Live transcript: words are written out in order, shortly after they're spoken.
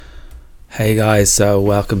Hey guys, so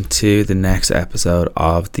welcome to the next episode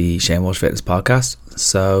of the Shane Walsh Fitness Podcast.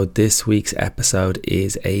 So this week's episode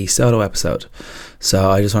is a solo episode. So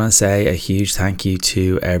I just want to say a huge thank you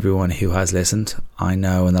to everyone who has listened. I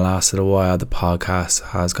know in the last little while the podcast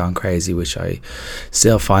has gone crazy, which I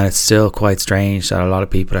still find it's still quite strange that a lot of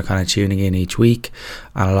people are kind of tuning in each week,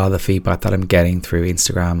 and a lot of the feedback that I'm getting through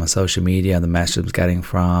Instagram and social media and the messages I'm getting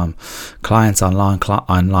from clients, online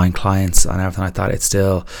clients and everything like that, it's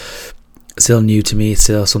still new to me. It's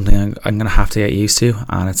still something I'm going to have to get used to,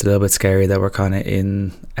 and it's a little bit scary that we're kind of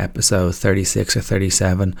in episode 36 or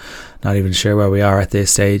 37, not even sure where we are at this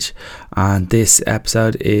stage. And this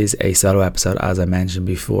episode is a solo episode, as I mentioned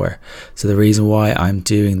before. So the reason why I'm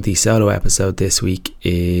doing the solo episode this week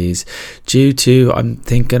is due to I'm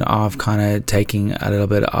thinking of kind of taking a little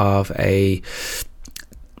bit of a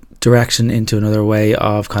direction into another way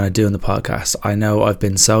of kind of doing the podcast. I know I've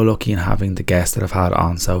been so lucky in having the guests that I've had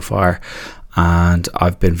on so far, and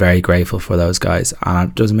I've been very grateful for those guys,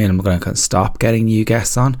 and it doesn't mean I'm going to kind of stop getting new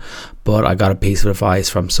guests on, but I got a piece of advice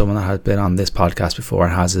from someone that has been on this podcast before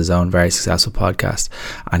and has his own very successful podcast,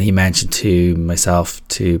 and he mentioned to myself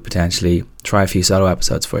to potentially try a few solo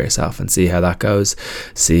episodes for yourself and see how that goes,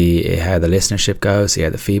 see how the listenership goes, see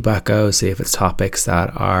how the feedback goes, see if it's topics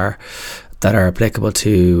that are applicable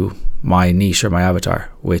to my niche or my avatar,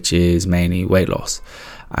 which is mainly weight loss.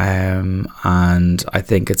 And I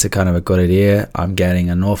think it's a kind of a good idea. I'm getting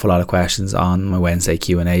an awful lot of questions on my Wednesday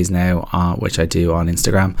Q&As now, which I do on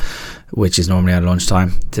Instagram, which is normally at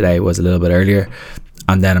lunchtime. Today was a little bit earlier.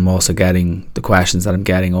 And then I'm also getting the questions that I'm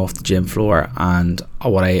getting off the gym floor. And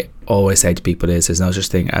what I always say to people is there's no such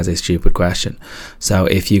thing as a stupid question. So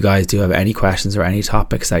if you guys do have any questions or any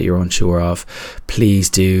topics that you're unsure of, please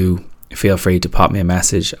do feel free to pop me a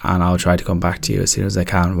message, and I'll try to come back to you as soon as I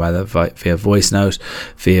can, whether via voice note,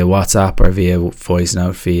 via WhatsApp, or via voice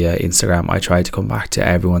note via Instagram. I try to come back to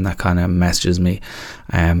everyone that kind of messages me,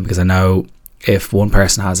 because I know if one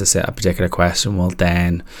person has a particular question, well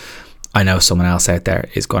then I know someone else out there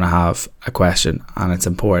is going to have a question, and it's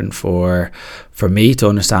important for me to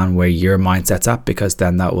understand where your mindset's at, because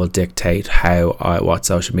then that will dictate what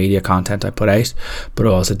social media content I put out, but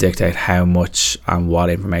also dictate how much and what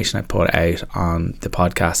information I put out on the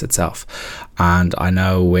podcast itself. And I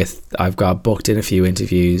know I've got booked in a few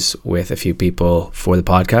interviews with a few people for the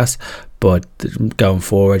podcast, but going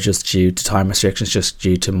forward, just due to time restrictions, just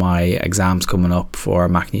due to my exams coming up for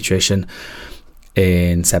Mac Nutrition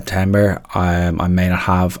in September, I may not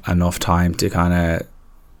have enough time to kind of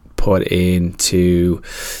put into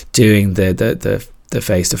doing the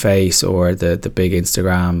face-to-face or the big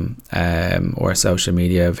Instagram or social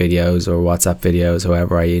media videos or WhatsApp videos,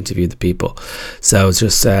 however I interview the people. So it's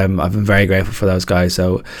just I've been very grateful for those guys.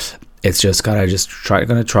 So it's just kind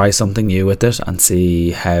of try something new with it and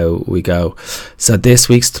see how we go. So this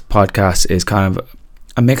week's podcast is kind of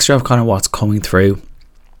a mixture of kind of what's coming through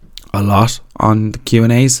a lot on the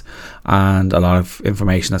Q&As and a lot of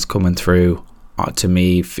information that's coming through to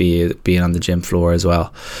me via being on the gym floor as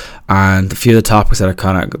well. And a few of the topics that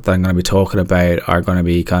I'm going to be talking about are going to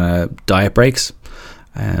be kind of diet breaks,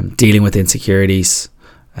 dealing with insecurities,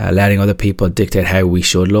 letting other people dictate how we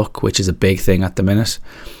should look, which is a big thing at the minute.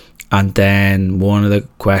 And then one of the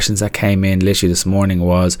questions that came in literally this morning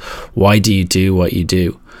was, why do you do what you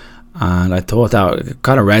do? And I thought that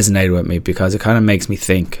kind of resonated with me, because it kind of makes me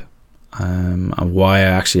think and why I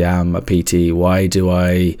actually am a PT. Why do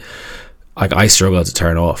I struggle to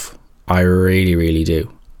turn off. I really, really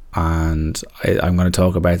do. And I'm going to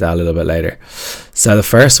talk about that a little bit later. So the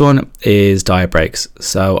first one is diet breaks.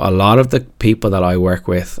 So a lot of the people that I work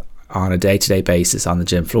with on a day-to-day basis on the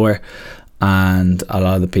gym floor, and a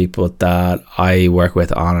lot of the people that I work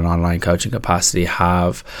with on an online coaching capacity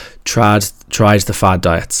have tried the fad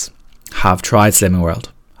diets, have tried Slimming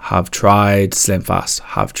World, have tried Slim Fast,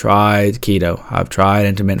 have tried keto, have tried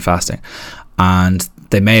intermittent fasting, and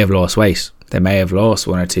they may have lost weight, they may have lost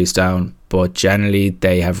 1 or 2 stone, but generally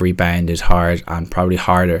they have rebounded hard, and probably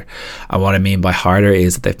harder. And what I mean by harder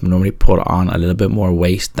is that they've normally put on a little bit more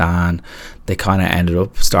weight than they kind of ended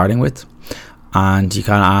up starting with. And you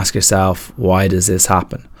kind of ask yourself, why does this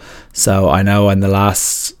happen? So I know in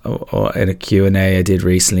a Q&A I did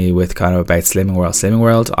recently with kind of about Slimming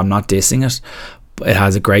World, I'm not dissing it, but it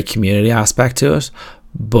has a great community aspect to it.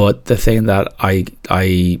 But the thing that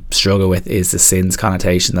I struggle with is the sins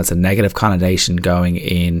connotation. That's a negative connotation going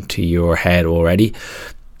into your head already,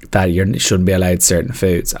 that you shouldn't be allowed certain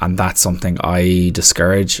foods, and that's something I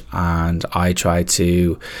discourage. And I try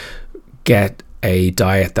to get a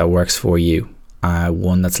diet that works for you,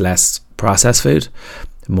 one that's less processed food,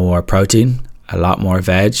 more protein, a lot more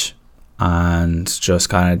veg, and just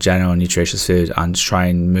kind of general nutritious food, and try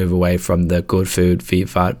and move away from the good food,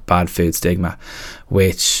 bad food stigma,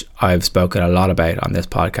 which I've spoken a lot about on this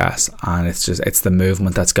podcast. And it's the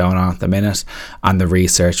movement that's going on at the minute, and the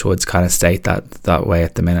research would kind of state that way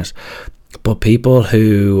at the minute. But people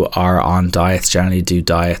who are on diets generally do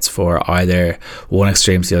diets for either one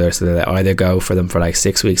extreme to the other. So they either go for them for like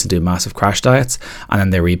 6 weeks and do massive crash diets, and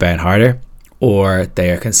then they rebound harder, or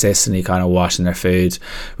they are consistently kind of watching their food,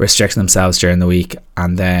 restricting themselves during the week,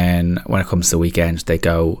 and then when it comes to the weekend, they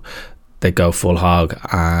go full hog,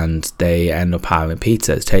 and they end up having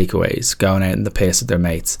pizzas, takeaways, going out in the piss with their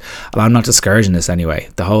mates. And I'm not discouraging this anyway.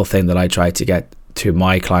 The whole thing that I try to get to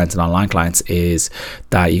my clients and online clients is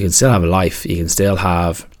that you can still have a life, you can still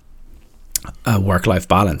have a work-life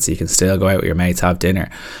balance, you can still go out with your mates, have dinner.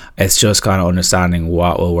 It's just kind of understanding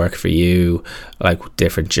what will work for you, like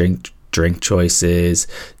different drink choices,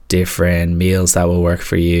 different meals that will work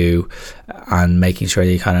for you, and making sure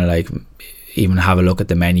you kind of like even have a look at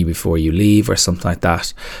the menu before you leave or something like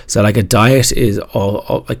that. So like a diet is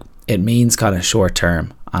all like, it means kind of short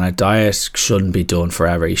term, and a diet shouldn't be done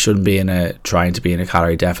forever. You shouldn't be trying to be in a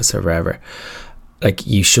calorie deficit forever. Like,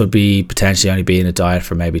 you should be potentially only be in a diet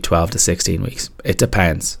for maybe 12 to 16 weeks. It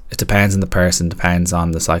depends on the person, depends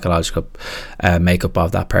on the psychological makeup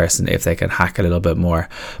of that person, if they can hack a little bit more.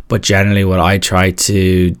 But generally what I try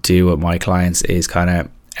to do with my clients is kind of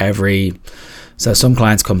so some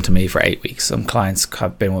clients come to me for 8 weeks. Some clients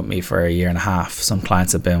have been with me for a year and a half. Some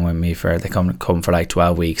clients have been with me they come for like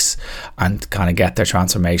 12 weeks and kind of get their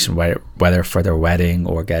transformation, whether for their wedding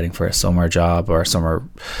or getting for a summer job or summer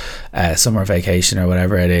vacation or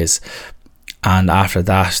whatever it is. And after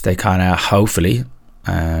that, they kind of hopefully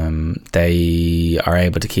they are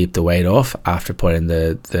able to keep the weight off after putting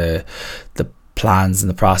the plans and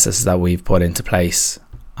the processes that we've put into place,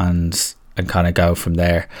 and kind of go from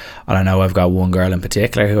there. And I know I've got one girl in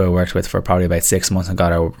particular who I worked with for probably about 6 months and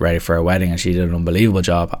got her ready for her wedding, and she did an unbelievable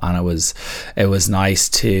job. And it was nice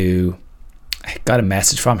to got a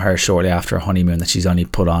message from her shortly after her honeymoon that she's only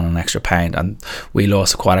put on an extra pound, and we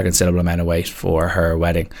lost quite a considerable amount of weight for her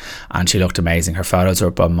wedding, and she looked amazing. Her photos are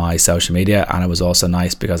up on my social media, and it was also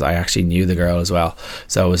nice because I actually knew the girl as well,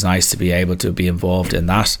 so it was nice to be able to be involved in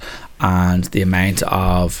that. And the amount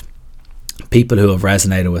of people who have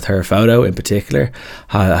resonated with her photo in particular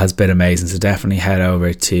has been amazing. So definitely head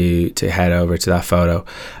over to that photo.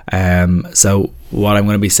 So what I'm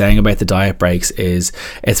going to be saying about the diet breaks is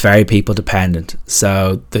it's very people dependent.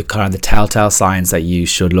 So the kind of the telltale signs that you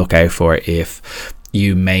should look out for if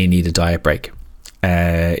you may need a diet break: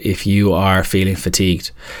 if you are feeling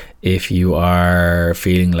fatigued, if you are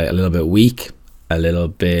feeling like a little bit weak, a little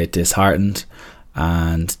bit disheartened,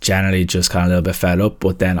 and generally just kind of a little bit fed up,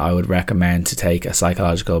 but then I would recommend to take a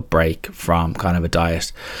psychological break from kind of a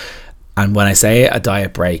diet. And when I say a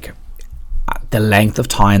diet break, the length of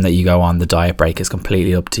time that you go on the diet break is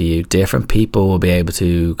completely up to you. Different people will be able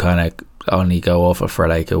to kind of only go off it for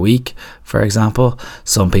like a week, for example.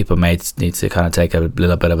 Some people may need to kind of take a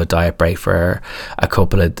little bit of a diet break for a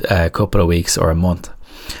couple of weeks or a month.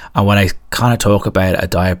 And when I kind of talk about a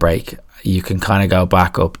diet break, you can kind of go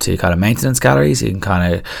back up to kind of maintenance calories. You can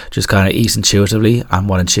kind of just kind of eat intuitively. And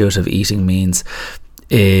what intuitive eating means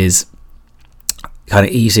is kind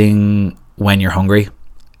of eating when you're hungry.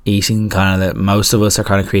 Eating kind of most of us are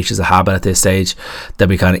kind of creatures of habit at this stage, that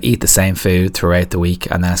we kind of eat the same food throughout the week,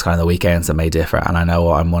 and then it's kind of the weekends that may differ. And I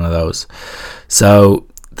know I'm one of those. So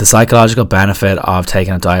the psychological benefit of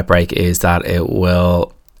taking a diet break is that it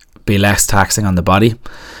will be less taxing on the body.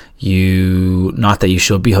 Not that you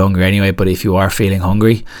should be hungry anyway, but if you are feeling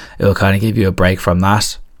hungry, it will kind of give you a break from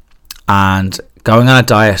that. And going on a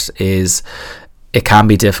diet it can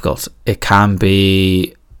be difficult.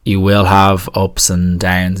 You will have ups and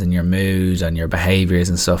downs in your mood and your behaviors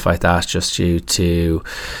and stuff like that, just due to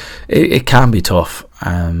it can be tough,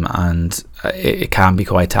 and it can be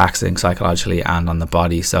quite taxing psychologically and on the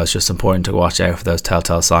body. So it's just important to watch out for those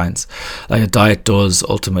telltale signs. Like, a diet does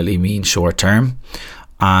ultimately mean short term,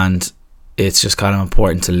 and it's just kind of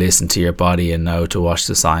important to listen to your body and know to watch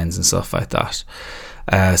the signs and stuff like that.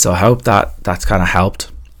 So I hope that's kind of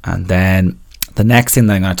helped. And then the next thing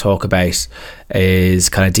that I'm going to talk about is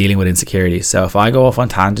kind of dealing with insecurities. So if I go off on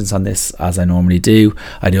tangents on this, as I normally do,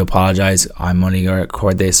 I do apologize. I'm only going to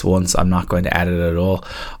record this once. I'm not going to edit it at all.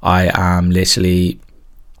 I am literally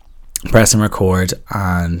pressing record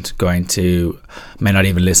and may not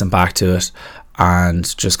even listen back to it,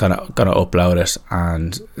 and just gonna upload it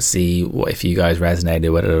and see if you guys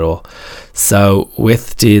resonated with it at all. So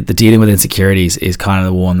with the dealing with insecurities is kind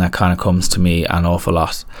of the one that kind of comes to me an awful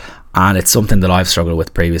lot, And it's something that I've struggled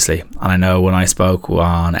with previously. And I know when I spoke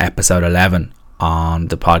on episode 11 on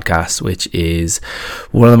the podcast, which is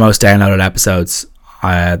one of the most downloaded episodes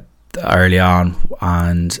early on,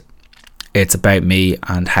 and it's about me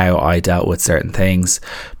and how I dealt with certain things,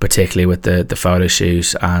 particularly with the photo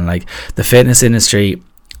shoot. And like, the fitness industry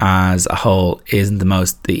as a whole isn't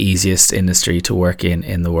the easiest industry to work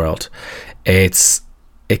in the world. It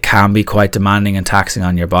can be quite demanding and taxing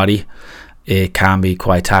on your body. It can be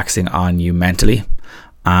quite taxing on you mentally,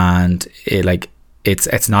 and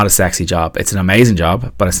it's not a sexy job. It's an amazing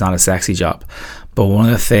job, but it's not a sexy job. But one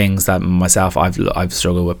of the things that myself I've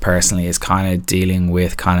struggled with personally is kind of dealing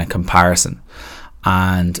with kind of comparison.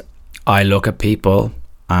 And I look at people,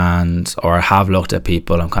 or have looked at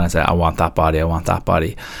people, and kind of say, I want that body.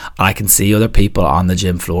 And I can see other people on the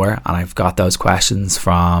gym floor, and I've got those questions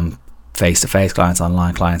from face-to-face clients,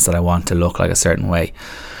 online clients, that I want to look like a certain way.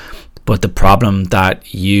 But the problem that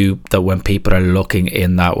when people are looking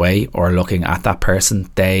in that way, or looking at that person,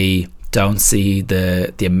 they don't see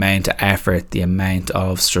the amount of effort, the amount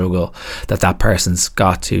of struggle that person's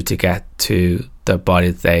got to get to the body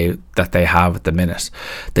that they have at the minute.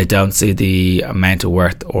 They don't see the amount of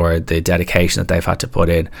work or the dedication that they've had to put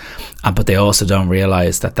in, but they also don't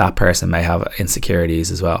realize that person may have insecurities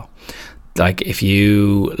as well. Like, if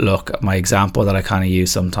you look, my example that I kind of use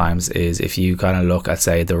sometimes is, if you kind of look at,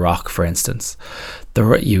 say, The Rock, for instance.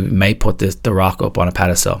 You may put The Rock up on a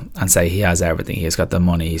pedestal and say he has everything. He's got the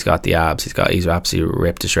money, he's got the abs, he's absolutely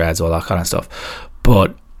ripped to shreds, all that kind of stuff.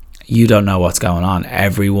 But you don't know what's going on.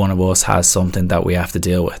 Every one of us has something that we have to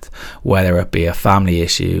deal with, whether it be a family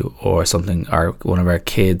issue or something, or one of our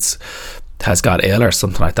kids has got ill or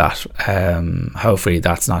something like that. Hopefully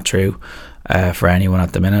that's not true for anyone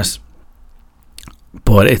at the minute.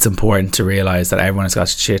 But it's important to realise that everyone has got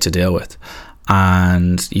shit to deal with,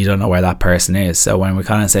 and you don't know where that person is. So when we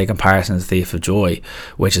kind of say comparison is the thief of joy,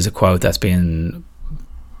 which is a quote that's been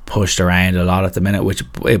pushed around a lot at the minute,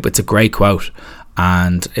 it's a great quote,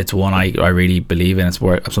 and it's one I really believe in. It's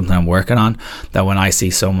something I'm working on, that when I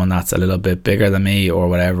see someone that's a little bit bigger than me, or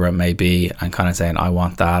whatever it may be, and kind of saying, I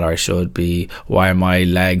want that, or I should be, why are my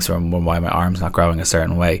legs or why are my arms not growing a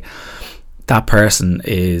certain way, that person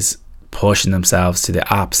is pushing themselves to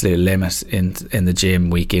the absolute limit in the gym,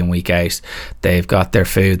 week in, week out. They've got their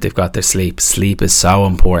food, they've got their sleep. Sleep is so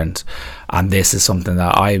important, and this is something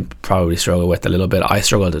that I probably struggle with a little bit. I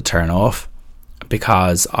struggle to turn off,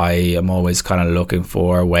 because I am always kind of looking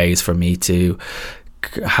for ways for me to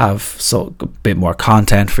have a bit more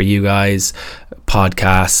content for you guys,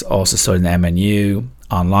 podcasts, also studying the MNU,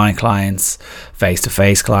 online clients,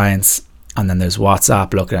 face-to-face clients. And then there's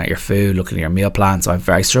WhatsApp, looking at your food, looking at your meal plan. So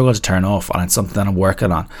I struggle to turn off, and it's something that I'm working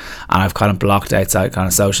on. And I've kind of blocked outside kind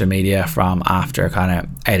of social media from after kind of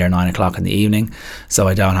 8 or 9 o'clock in the evening, so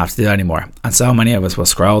I don't have to do that anymore. And so many of us will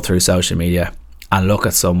scroll through social media and look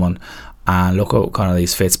at someone, and look at kind of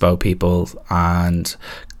these Fitspo people, and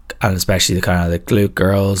especially the kind of the glute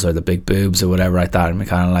girls or the big boobs or whatever like that, and we're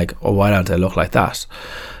kind of like, oh, why don't I look like that?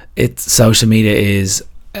 Social media is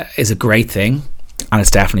a great thing, and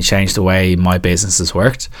it's definitely changed the way my business has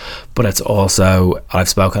worked. But it's also, I've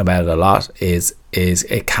spoken about it a lot, is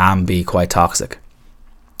it can be quite toxic.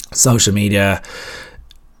 Social media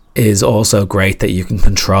is also great that you can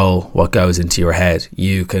control what goes into your head.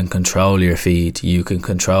 You can control your feed, you can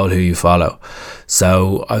control who you follow.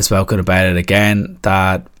 So I've spoken about it again,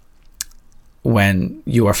 that when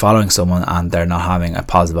you are following someone and they're not having a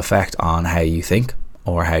positive effect on how you think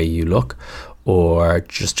or how you look or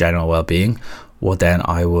just general well-being, well, then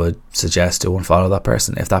I would suggest to unfollow that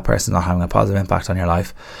person. If that person's not having a positive impact on your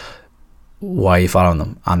life, why are you following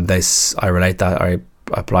them? And this, I relate that, I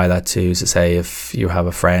apply that to say, if you have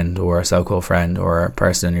a friend or a so-called friend or a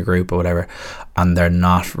person in your group or whatever, and they're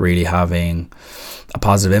not really having a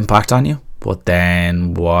positive impact on you, but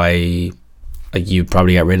then why, you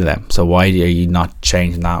probably get rid of them. So why are you not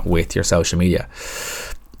changing that with your social media?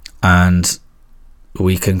 And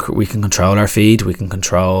we can control our feed, we can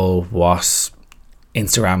control what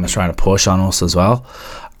Instagram is trying to push on us as well.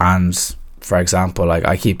 And for example, like,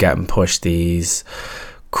 I keep getting pushed these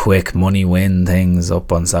quick money win things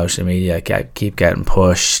up on social media. I keep getting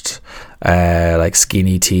pushed like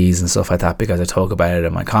skinny teas and stuff like that, because I talk about it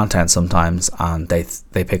in my content sometimes, and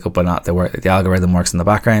they pick up on that. The algorithm works in the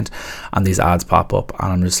background, and these ads pop up,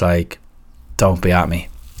 and I'm just like, don't be at me.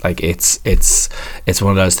 Like, it's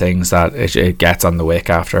one of those things that it gets on the wick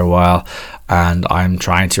after a while, and I'm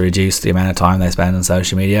trying to reduce the amount of time they spend on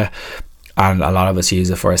social media. And a lot of us use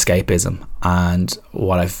it for escapism. And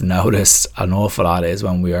what I've noticed an awful lot is,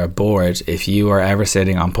 when we are bored, if you are ever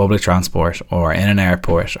sitting on public transport or in an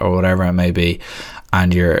airport or whatever it may be,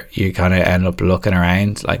 and you kind of end up looking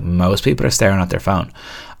around, like most people are staring at their phone.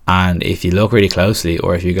 And if you look really closely,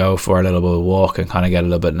 or if you go for a little bit of walk and kind of get a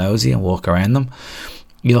little bit nosy and walk around them,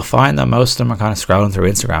 you'll find that most of them are kind of scrolling through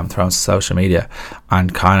Instagram, through social media,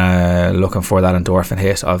 and kind of looking for that endorphin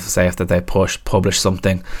hit of, say, if that they publish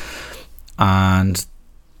something, and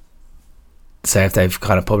say if they've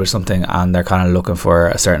kind of published something and they're kind of looking for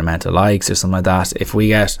a certain amount of likes or something like that. If we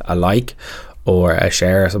get a like or a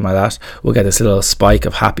share or something like that, we'll get this little spike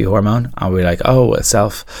of happy hormone, and we're like, oh,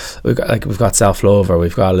 we've got self-love, or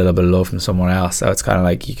we've got a little bit of love from someone else. So it's kind of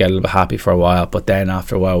like you get a little bit happy for a while, but then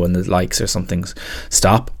after a while, when the likes or something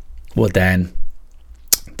stop, well, then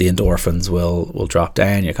the endorphins will drop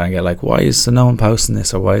down. You kind of get like, why is no one posting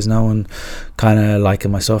this, or why is no one kind of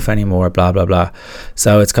liking my stuff anymore, blah blah blah.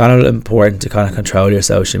 So it's kind of important to kind of control your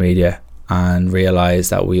social media and realize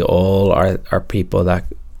that we all are people that,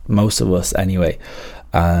 most of us anyway,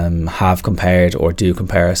 have compared or do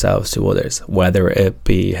compare ourselves to others, whether it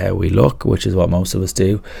be how we look, which is what most of us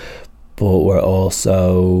do, but we're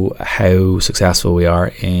also how successful we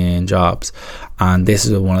are in jobs. And this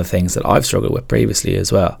is one of the things that I've struggled with previously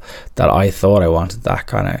as well, that I thought I wanted that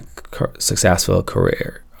kind of successful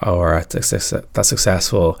career, or that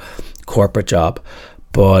successful corporate job,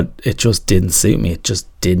 but it just didn't suit me. It just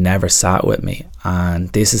never sat with me. And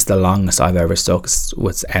this is the longest I've ever stuck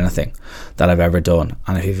with anything that I've ever done.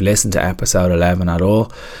 And if you've listened to episode 11 at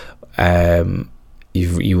all,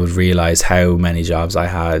 you would realize how many jobs I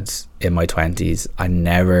had in my 20s. I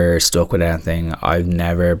never stuck with anything. I've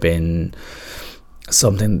never been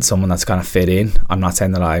someone that's kind of fit in. I'm not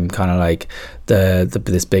saying that I'm kind of like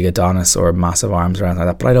this big Adonis or massive arms or anything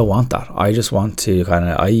like that, but I don't want that. I just want to kind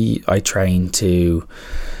of I train to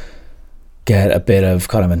get a bit of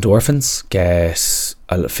kind of endorphins,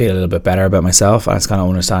 feel a little bit better about myself, and it's kind of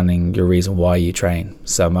understanding your reason why you train.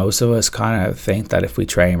 So most of us kind of think that if we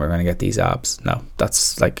train, we're going to get these abs. No,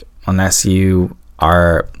 that's like, unless you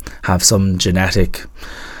have some genetic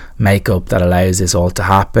makeup that allows this all to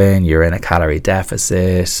happen, you're in a calorie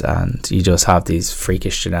deficit and you just have these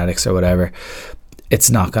freakish genetics or whatever,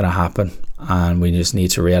 it's not going to happen. And we just need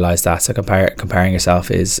to realize that. So comparing yourself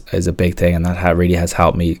is a big thing, and that really has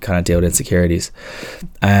helped me kind of deal with insecurities.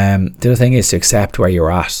 The other thing is to accept where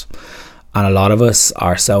you're at. And a lot of us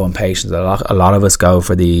are so impatient. A lot of us go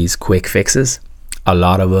for these quick fixes. A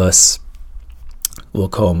lot of us will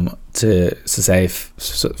come to say,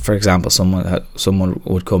 for example, someone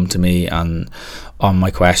would come to me and on my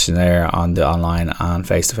questionnaire, on the online and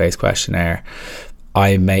face-to-face questionnaire,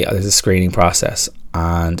 there's a screening process,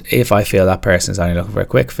 and if I feel that person is only looking for a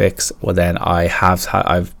quick fix, well then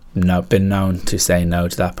I've been known to say no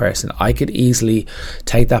to that person. I could easily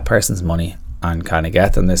take that person's money and kind of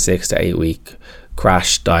get them the 6 to 8 week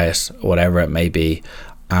crash diet, whatever it may be,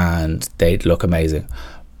 and they'd look amazing,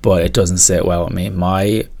 but it doesn't sit well with me.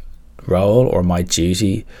 My role or my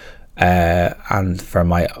duty, and for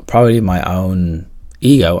probably my own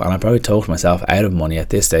ego, and I probably talked myself out of money at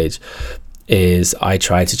this stage, is I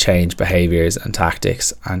try to change behaviors and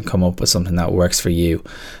tactics and come up with something that works for you.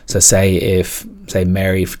 So say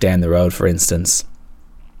Mary down the road, for instance,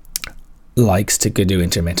 likes to do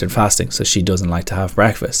intermittent fasting, so she doesn't like to have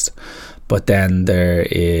breakfast. But then there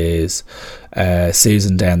is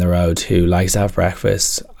Susan down the road who likes to have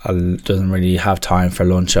breakfast, doesn't really have time for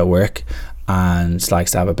lunch at work, and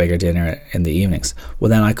likes to have a bigger dinner in the evenings. Well,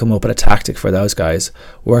 then I come up with a tactic for those guys,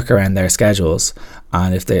 work around their schedules,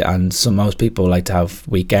 and most people like to have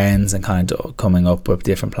weekends and kind of coming up with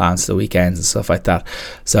different plans for the weekends and stuff like that.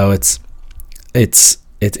 So it's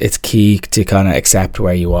key to kind of accept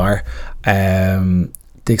where you are.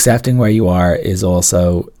 The accepting where you are is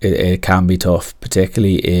also, it can be tough,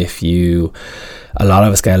 particularly if a lot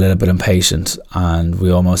of us get a little bit impatient and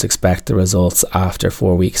we almost expect the results after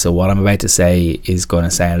 4 weeks. So what I'm about to say is going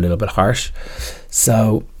to sound a little bit harsh.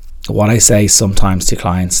 So what I say sometimes to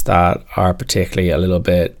clients that are particularly a little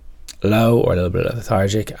bit low or a little bit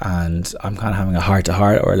lethargic, and I'm kind of having a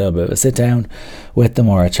heart-to-heart or a little bit of a sit down with them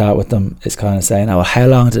or a chat with them, is kind of saying, well, how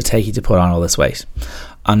long did it take you to put on all this weight?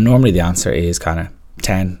 And normally the answer is kind of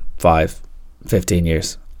 10, 5, 15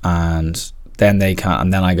 years. And then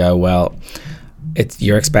I go, well,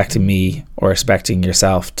 you're expecting me or expecting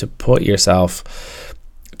yourself to put yourself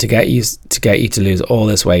to get you to lose all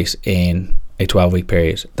this weight in a 12-week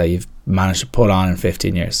period that you've managed to put on in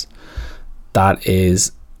 15 years. That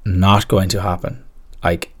is not going to happen.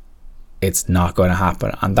 Like, it's not going to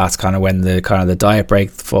happen. And that's kind of when the diet break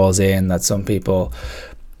falls in, that some people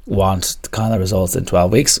want the kind of results in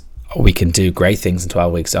 12 weeks. We can do great things in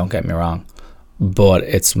 12 weeks, don't get me wrong, but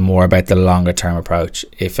it's more about the longer term approach.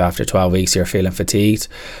 If after 12 weeks you're feeling fatigued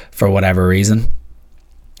for whatever reason,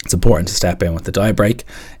 it's important to step in with the diet break.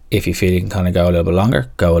 If you feel you can kind of go a little bit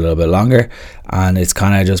longer, go a little bit longer. And it's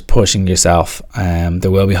kind of just pushing yourself.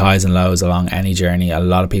 There will be highs and lows along any journey. A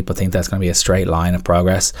lot of people think that's going to be a straight line of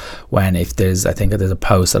progress, when I think there's a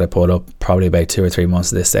post that I put up probably about 2 or 3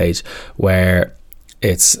 months at this stage, where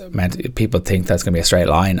it's meant, people think that's going to be a straight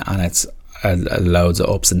line, and it's loads of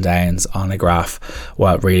ups and downs on a graph.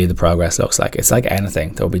 What really the progress looks like, it's like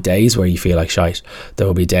anything. There will be days where you feel like shite, there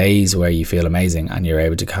will be days where you feel amazing and you're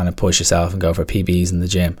able to kind of push yourself and go for PBs in the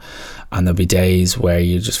gym, and there'll be days where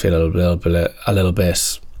you just feel a little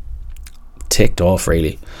bit ticked off,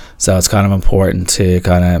 really. So it's kind of important to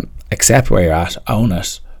kind of accept where you're at, own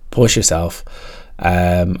it, push yourself,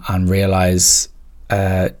 and realize,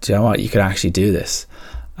 do you know what, you can actually do this.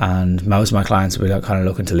 And most of my clients will be kind of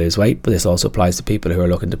looking to lose weight, but this also applies to people who are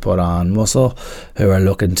looking to put on muscle, who are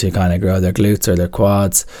looking to kind of grow their glutes or their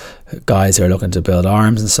quads, guys who are looking to build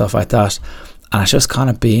arms and stuff like that. And it's just kind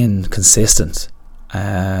of being consistent.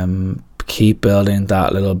 Keep building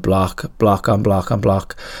that little block on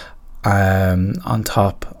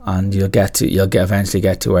top, and you'll eventually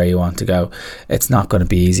get to where you want to go. It's not going to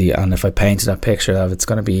be easy, and if I painted a picture of it's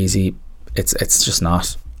going to be easy, it's just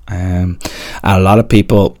not. And a lot of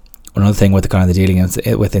people, another thing with the kind of the dealing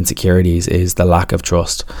with insecurities is the lack of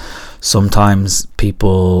trust. Sometimes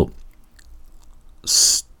people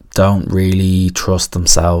don't really trust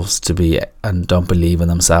themselves to be, and don't believe in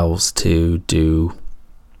themselves to do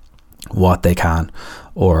what they can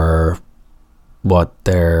or what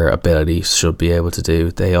their abilities should be able to do.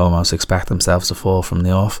 They almost expect themselves to fall from the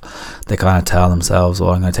off. They kind of tell themselves,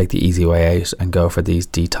 well, I'm going to take the easy way out and go for these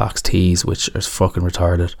detox teas, which are fucking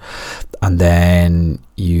retarded. And then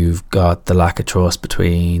you've got the lack of trust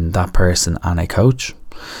between that person and a coach.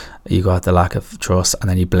 You got the lack of trust, and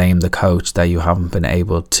then you blame the coach that you haven't been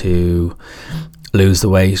able to lose the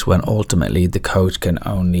weight, when ultimately the coach can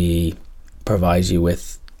only provide you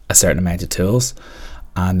with a certain amount of tools.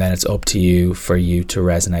 And then it's up to you for you to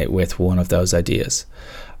resonate with one of those ideas.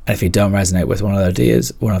 And if you don't resonate with one of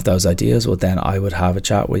those ideas, well, then I would have a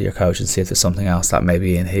chat with your coach and see if there's something else that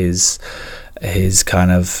maybe in his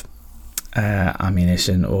kind of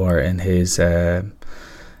ammunition, or in his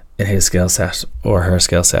skill set, or her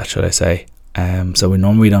skill set, should I say. So we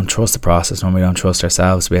normally don't trust the process, normally we don't trust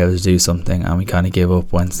ourselves to be able to do something, and we kind of give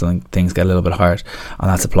up when things get a little bit hard, and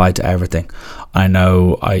that's applied to everything. I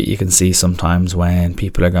know you can see sometimes when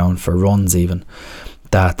people are going for runs, even,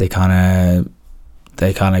 that they kind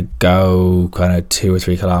of go kind of 2 or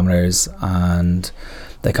 3 kilometers and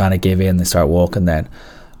they kind of give in, they start walking. Then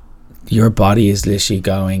your body is literally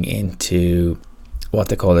going into what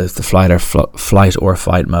they call the flight or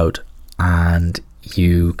fight mode, and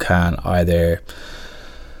you can either,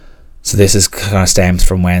 so this is kind of stems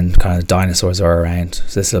from when kind of dinosaurs were around,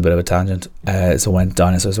 so this is a little bit of a tangent. So when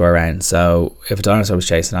dinosaurs were around, so if a dinosaur was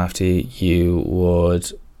chasing after you, you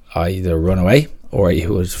would either run away or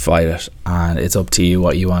you would fight it, and it's up to you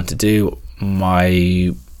what you want to do.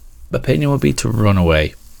 My opinion would be to run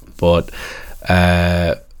away, but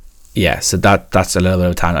yeah, so that's a little bit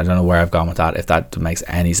of a tangent. I don't know where I've gone with that. If that makes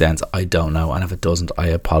any sense, I don't know, and if it doesn't, I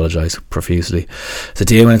apologise profusely. So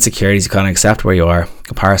dealing with insecurities, you kind of accept where you are.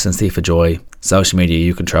 Comparison's thief of joy. Social media,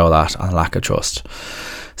 you control that, and lack of trust.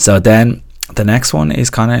 So then the next one is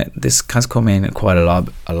this has come in quite a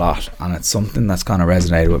lot, and it's something that's kind of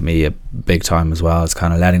resonated with me a big time as well. It's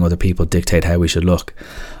kind of letting other people dictate how we should look,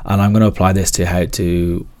 and I'm going to apply this to how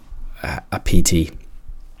to a PT.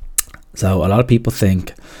 So a lot of people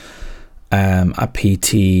think a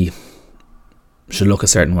PT should look a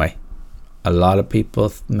certain way. A lot of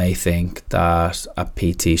people may think that a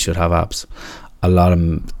PT should have abs. A lot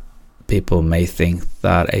of people may think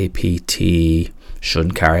that a PT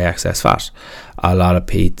shouldn't carry excess fat. A lot of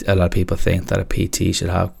people think that a PT should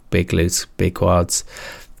have big glutes, big quads,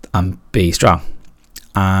 and be strong.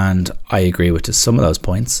 And I agree with some of those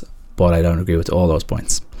points, but I don't agree with all those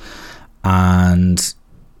points. And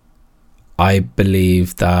I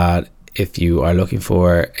believe that if you are looking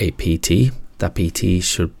for a PT, that PT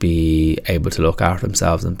should be able to look after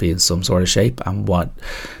themselves and be in some sort of shape. And what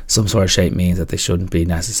some sort of shape means that they shouldn't be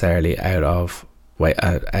necessarily out of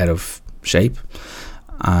shape,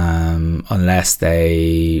 unless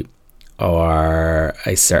they are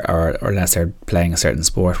or unless they're playing a certain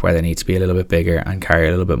sport where they need to be a little bit bigger and carry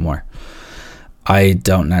a little bit more. I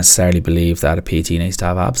don't necessarily believe that a PT needs to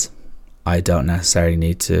have abs. I don't necessarily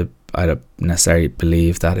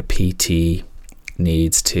believe that a PT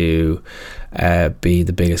needs to be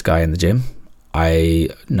the biggest guy in the gym. I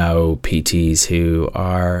know PTs who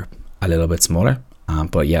are a little bit smaller,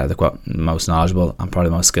 but yeah, they're quite most knowledgeable and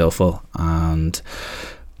probably most skillful, and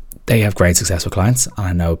they have great success with clients. And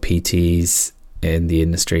I know PTs in the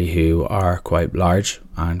industry who are quite large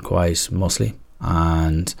and quite muscly,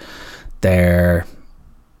 and their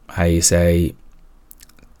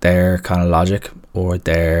their kind of logic, or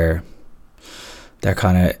their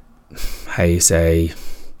kind of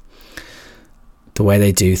the way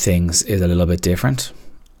they do things is a little bit different.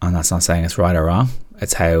 And that's not saying it's right or wrong,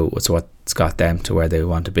 it's what's got them to where they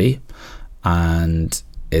want to be. And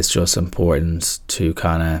it's just important to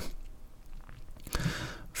kind of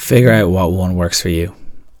figure out what one works for you.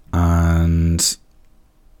 And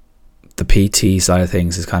the PT side of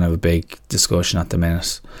things is kind of a big discussion at the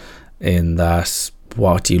minute, in that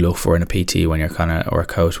what do you look for in a PT when you're or a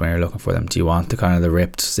coach when you're looking for them? Do you want the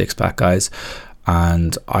ripped six-pack guys?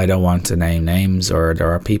 And I don't want to name names, or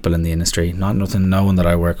there are people in the industry, no one that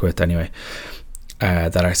I work with anyway,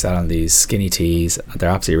 that are selling these skinny tees. They're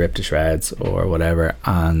absolutely ripped to shreds or whatever,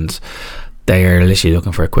 and they are literally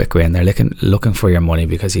looking for a quick win. They're looking for your money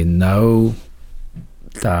because you know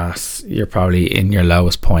that you're probably in your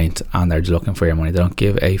lowest point, and they're just looking for your money. They don't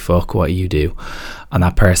give a fuck what you do, and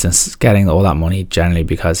that person's getting all that money generally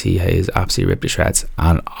because he is absolutely ripped to shreds.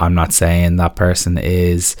 And I'm not saying that person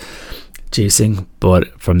is juicing,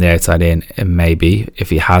 but from the outside in, it may be. If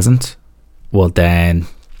he hasn't, well then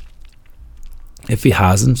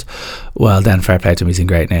fair play to him, he's in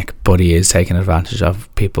great nick. But he is taking advantage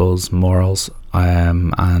of people's morals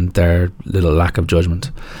and their little lack of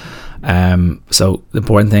judgment. So the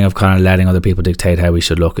important thing of kind of letting other people dictate how we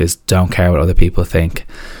should look is don't care what other people think.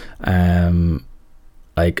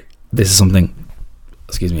 Like, this is something,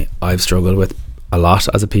 I've struggled with a lot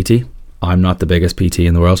as a PT. I'm not the biggest PT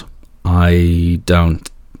in the world. I don't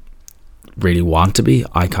really want to be.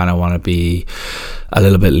 I kind of want to be a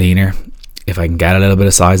little bit leaner. If I can get a little bit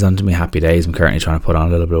of size onto me, happy days. I'm currently trying to put on a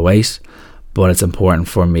little bit of weight, but it's important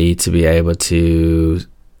for me to be able to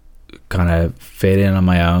kind of fit in on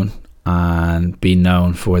my own and be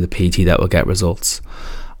known for the PT that will get results.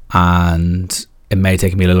 And it may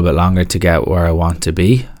take me a little bit longer to get where I want to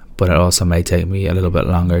be, but it also may take me a little bit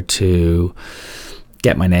longer to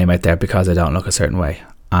get my name out there because I don't look a certain way.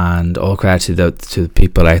 And all credit to the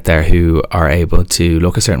people out there who are able to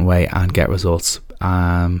look a certain way and get results.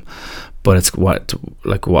 But it's what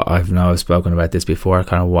I've spoken about this before,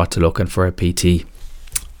 kind of what to look in for a PT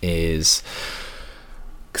is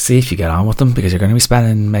see if you get on with them, because you're going to be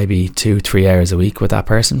spending maybe 2-3 hours a week with that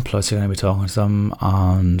person, plus you're going to be talking to them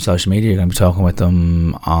on social media, you're going to be talking with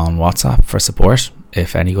them on WhatsApp for support.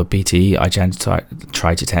 If any good PT, I tend to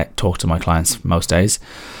try to talk to my clients most days,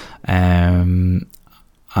 and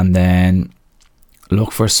then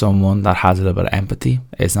look for someone that has a little bit of empathy.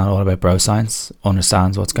 It's not all about bro science,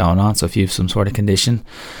 understands what's going on. So if you have some sort of condition,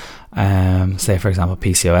 say for example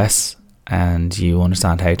PCOS, and you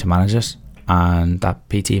understand how to manage it, and that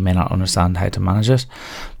PT may not understand how to manage it,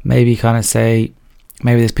 maybe kind of say,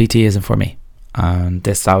 maybe this PT isn't for me. And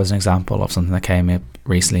that was an example of something that came up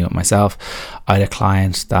recently with myself. I had a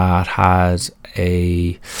client that I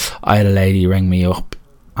had a lady ring me up,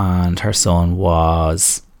 and her son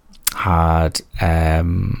was on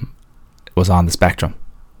the spectrum,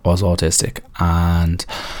 was autistic, and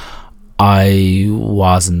I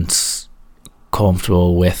wasn't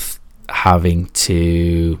comfortable with having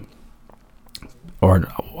to, or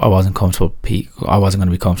I wasn't going to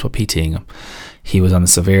be comfortable PTing him. He was on the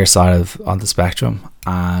severe side on the spectrum,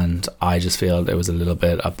 and I just feel it was a little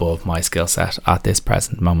bit above my skill set at this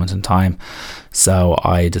present moment in time. So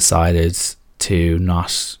I decided to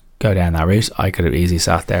not go down that route. I could have easily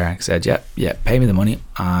sat there and said, yeah, pay me the money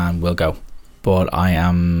and we'll go. But I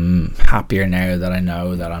am happier now that I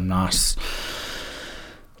know that I'm not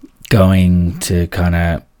going to kind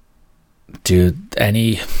of do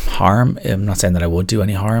any harm. I'm not saying that I would do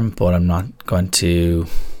any harm, but I'm not going to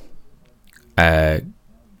how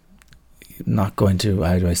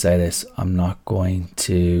do I say this? I'm not going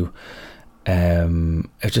to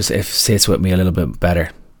if it sits with me a little bit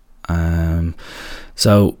better.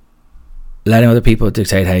 So letting other people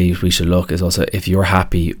dictate how we should look is also, if you're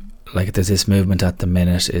happy, like there's this movement at the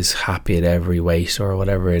minute is happy at every weight or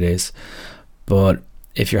whatever it is, but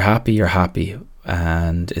if you're happy, you're happy,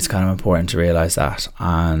 and it's kind of important to realize that.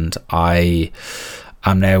 And I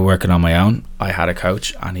am now working on my own. I had a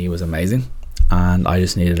coach and he was amazing, and I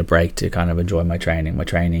just needed a break to kind of enjoy my training. My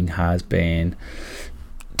training has been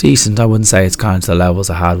decent. I wouldn't say it's kind of to the levels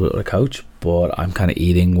I had with a coach, but I'm kind of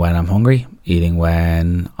eating when I'm hungry, eating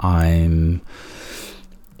when I'm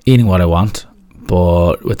eating what I want,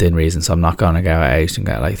 but within reason. So I'm not going to go out and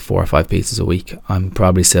get like 4 or 5 pizzas a week. I'm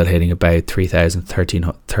probably still hitting about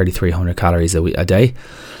 3,300 calories a day,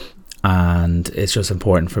 and it's just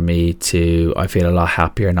important for me I feel a lot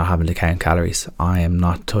happier not having to count calories. I am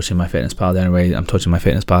not touching my fitness pal. The only way I'm touching my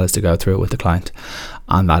fitness pal is to go through it with the client,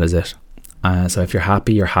 and that is it. So if you're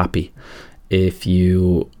happy, you're happy. If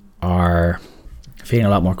you are feeling a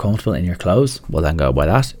lot more comfortable in your clothes, well then go by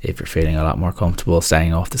that. If you're feeling a lot more comfortable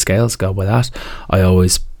staying off the scales, go by that. I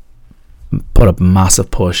always put a massive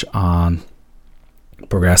push on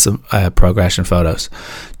progression photos.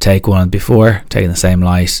 Take one before, take it in the same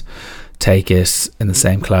light, take it in the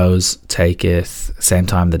same clothes, take it same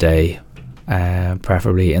time of the day,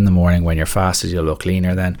 preferably in the morning when you're fasted. You'll look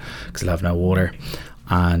leaner then because you'll have no water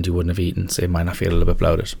and you wouldn't have eaten, so you might not feel a little bit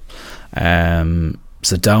bloated.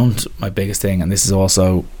 So my biggest thing, and this is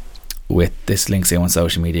also with this links in on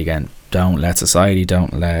social media again, don't let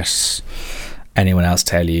anyone else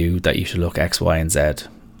tell you that you should look X, Y and Z.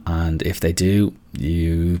 And if they do,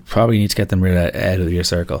 you probably need to get them out of your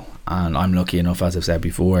circle. And I'm lucky enough, as I've said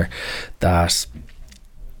before, that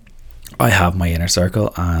I have my inner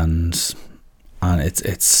circle, and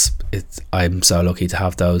it's I'm so lucky to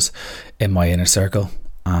have those in my inner circle.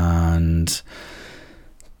 And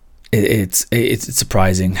it's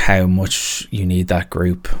surprising how much you need that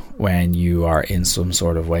group when you are in some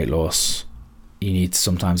sort of weight loss. You need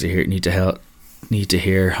to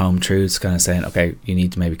hear home truths, kind of saying, okay, you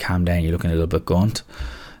need to maybe calm down, you're looking a little bit gaunt,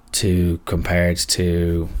 compared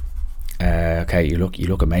to okay, you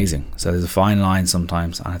look amazing. So there's a fine line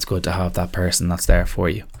sometimes, and it's good to have that person that's there for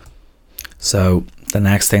you. So the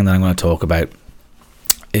next thing that I'm going to talk about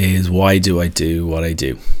is, why do I do what I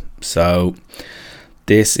do? So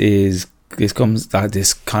this kind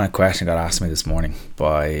of question got asked me this morning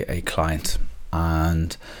by a client,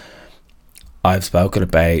 and I've spoken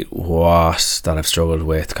about that I've struggled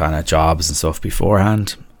with, kind of jobs and stuff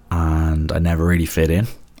beforehand, and I never really fit in.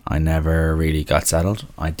 I never really got settled.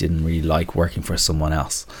 I didn't really like working for someone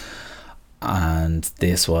else, and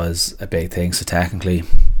this was a big thing. So technically,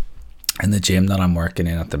 in the gym that I'm working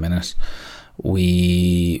in at the minute,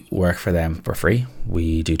 we work for them for free.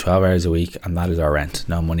 We do 12 hours a week, and that is our rent.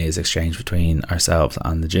 No money is exchanged between ourselves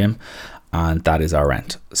and the gym, and that is our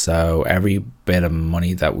rent. So every bit of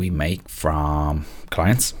money that we make from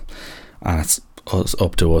clients, and it's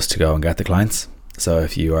up to us to go and get the clients. So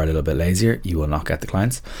if you are a little bit lazier, you will not get the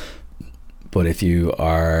clients. But if you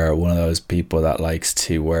are one of those people that likes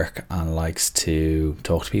to work and likes to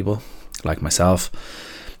talk to people, like myself,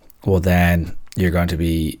 well then you're going to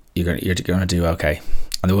do okay.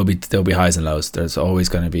 And there'll be highs and lows. There's always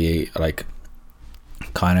going to be, like,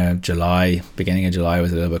 kind of beginning of July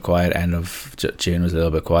was a little bit quiet, end of June was a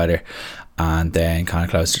little bit quieter, and then kind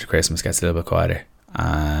of closer to Christmas gets a little bit quieter.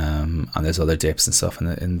 And there's other dips and stuff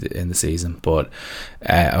in the season, but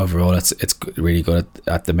overall it's really good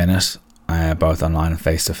at the minute, both online and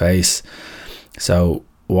face to face. So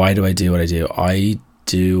why do I do what I do? I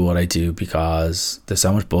do what I do because there's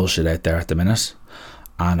so much bullshit out there at the minute,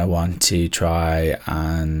 and I want to try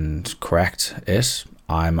and correct it.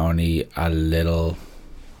 I'm only a little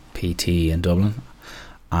PT in Dublin,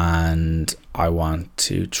 and I want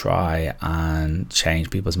to try and change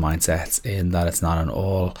people's mindsets in that it's not an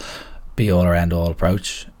all be all or end all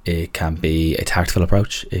approach. It can be a tactful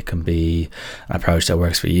approach. It can be an approach that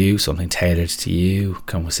works for you, something tailored to you.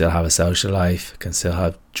 Can still have a social life, can still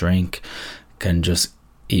have drink, can just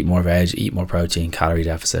eat more veg, eat more protein, calorie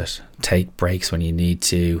deficit, take breaks when you need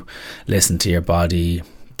to, listen to your body,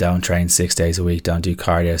 don't train 6 days a week, don't do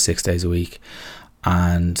cardio 6 days a week,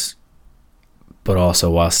 but also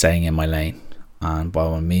while staying in my lane. And what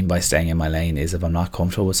I mean by staying in my lane is, if I'm not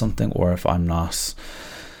comfortable with something, or if I'm not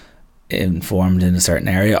informed in a certain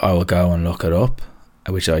area, I will go and look it up,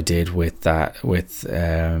 which I did with that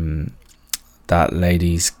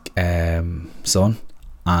lady's son,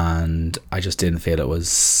 and I just didn't feel it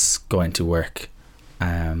was going to work,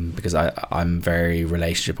 because I'm very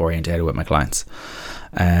relationship oriented with my clients.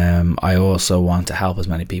 I also want to help as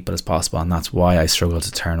many people as possible, and that's why I struggle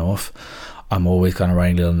to turn off. I'm always kind of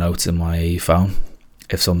writing little notes in my phone.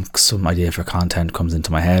 If some idea for content comes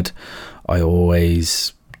into my head, I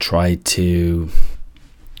always try to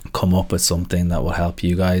come up with something that will help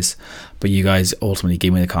you guys, but you guys ultimately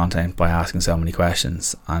give me the content by asking so many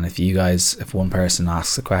questions. And if one person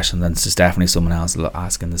asks a question, then it's just definitely someone else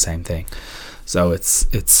asking the same thing. So it's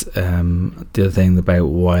the other thing about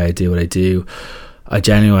why I do what I do, I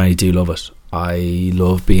genuinely do love it. I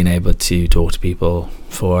love being able to talk to people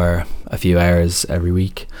for a few hours every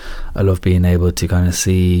week. I love being able to kind of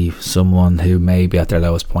see someone who may be at their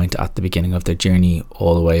lowest point at the beginning of their journey,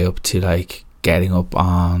 all the way up to like getting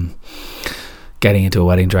getting into a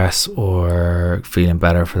wedding dress or feeling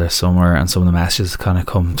better for their summer, and some of the messages that kind of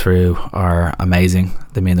come through are amazing.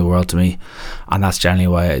 They mean the world to me, and that's generally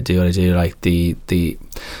why I do what I do. Like the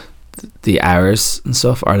hours and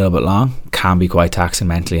stuff are a little bit long, can be quite taxing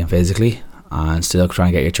mentally and physically, and still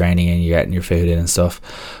trying to get your training in, you're getting your food in and stuff,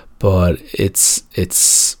 but it's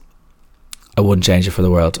I wouldn't change it for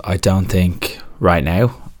the world. I don't think right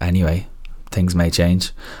now anyway. Things may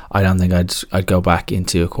change. I don't think I'd go back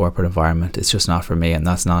into a corporate environment. It's just not for me, and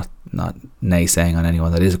that's not naysaying on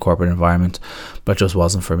anyone that is a corporate environment, but it just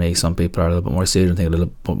wasn't for me. Some people are a little bit more suited. I think a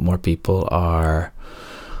little bit more people are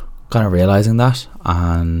kind of realizing that,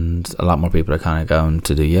 and a lot more people are kind of going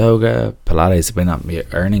to do yoga, Pilates. They may not be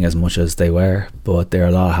earning as much as they were, but they're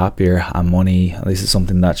a lot happier, and money, at least, is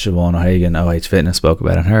something that Siobhan O'Hagan, OH Fitness, spoke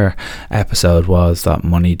about in her episode, was that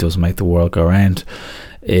money does make the world go round.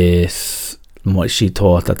 She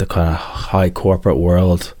thought that the kind of high corporate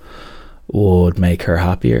world would make her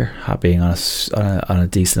happier, being on a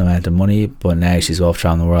decent amount of money, but now she's off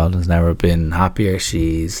traveling the world and has never been happier.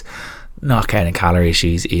 She's not counting calories,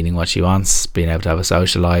 she's eating what she wants, being able to have a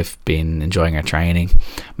social life, enjoying her training.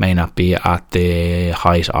 May not be at the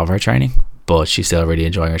height of her training, but she's still really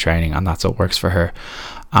enjoying her training, and that's what works for her.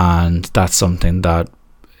 And that's something that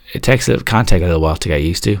can take a little while to get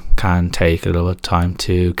used to, can take a little bit of time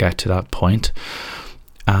to get to that point.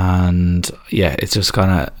 And yeah, it's just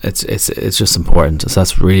kind of it's just important. So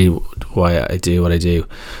that's really why I do what I do.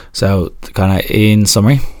 So kind of in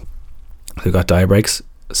summary, we've got diet breaks.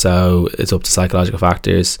 So it's up to psychological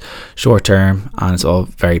factors, short term, and it's all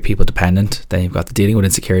very people dependent. Then you've got the dealing with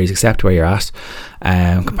insecurities, accept where you're at,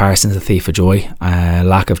 comparison is a thief of joy,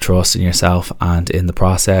 lack of trust in yourself and in the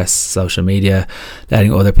process, social media,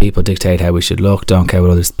 letting other people dictate how we should look, don't care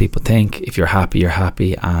what other people think. If you're happy, you're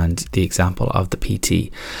happy, and the example of the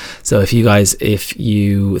PT. So if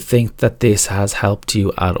you think that this has helped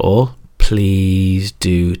you at all, please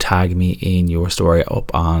do tag me in your story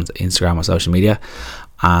up on Instagram or social media.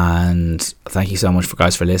 And thank you so much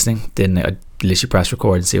for listening. I literally press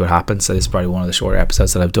record and see what happens. So this is probably one of the shorter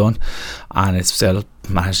episodes that I've done, and it's still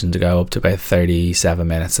managing to go up to about 37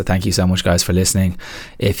 minutes. So thank you so much, guys, for listening.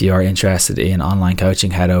 If you are interested in online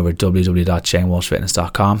coaching, head over to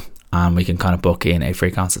www.shanewalshfitness.com and we can kind of book in a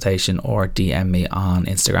free consultation or DM me on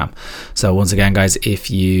Instagram. So once again, guys,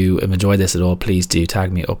 if you have enjoyed this at all, please do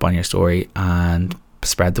tag me up on your story and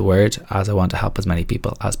spread the word, as I want to help as many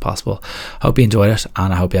people as possible. Hope you enjoyed it,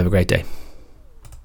 and I hope you have a great day.